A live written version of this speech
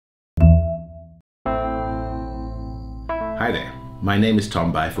Hi there, my name is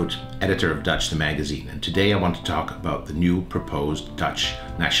Tom Bijvoet, editor of Dutch the magazine, and today I want to talk about the new proposed Dutch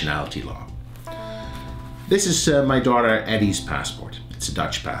nationality law. This is my daughter Eddie's passport. It's a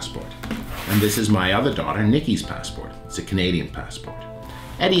Dutch passport. And this is my other daughter Nikki's passport. It's a Canadian passport.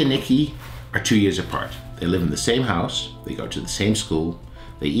 Eddie and Nikki are 2 years apart. They live in the same house, they go to the same school,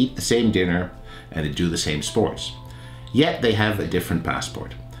 they eat the same dinner, and they do the same sports. Yet they have a different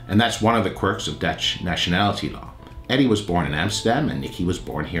passport. And that's one of the quirks of Dutch nationality law. Eddie was born in Amsterdam and Nikki was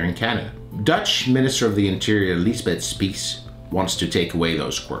born here in Canada. Dutch Minister of the Interior Lisbeth Spies wants to take away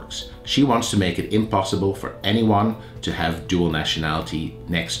those quirks. She wants to make it impossible for anyone to have dual nationality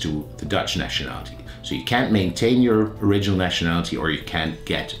next to the Dutch nationality. So you can't maintain your original nationality or you can't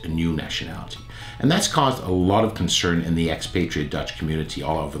get a new nationality. And that's caused a lot of concern in the expatriate Dutch community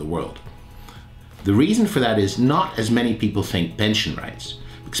all over the world. The reason for that is not, as many people think, pension rights.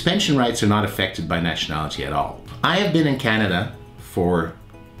 Because pension rights are not affected by nationality at all. I have been in Canada for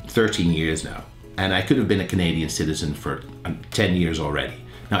 13 years now, and I could have been a Canadian citizen for 10 years already.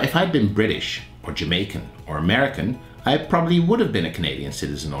 Now, if I'd been British or Jamaican or American, I probably would have been a Canadian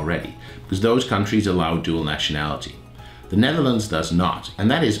citizen already, because those countries allow dual nationality. The Netherlands does not, and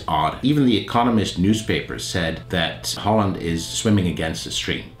that is odd. Even the Economist newspaper said that Holland is swimming against the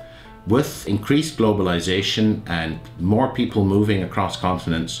stream. With increased globalization and more people moving across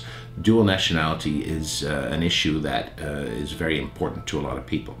continents, dual nationality is an issue that is very important to a lot of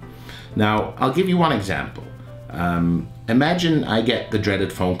people. Now, I'll give you one example. Imagine I get the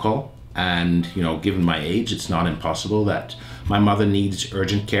dreaded phone call and, given my age, it's not impossible that my mother needs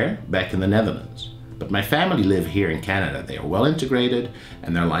urgent care back in the Netherlands. But my family live here in Canada. They are well integrated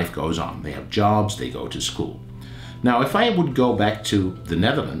and their life goes on. They have jobs, they go to school. Now, if I would go back to the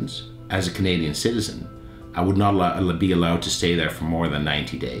Netherlands as a Canadian citizen, I would not be allowed to stay there for more than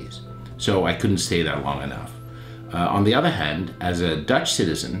 90 days. So I couldn't stay there long enough. On the other hand, as a Dutch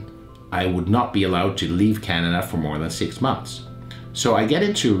citizen, I would not be allowed to leave Canada for more than 6 months. So I get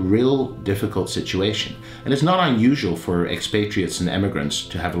into a real difficult situation. And it's not unusual for expatriates and immigrants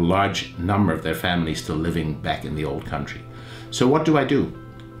to have a large number of their families still living back in the old country. So what do?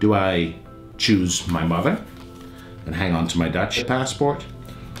 Do I choose my mother and hang on to my Dutch passport?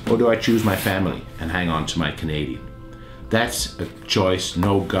 Or do I choose my family and hang on to my Canadian? That's a choice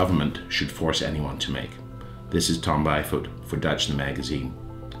no government should force anyone to make. This is Tom Bijvoet for Dutch the magazine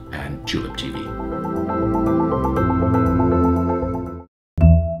and TulipTV.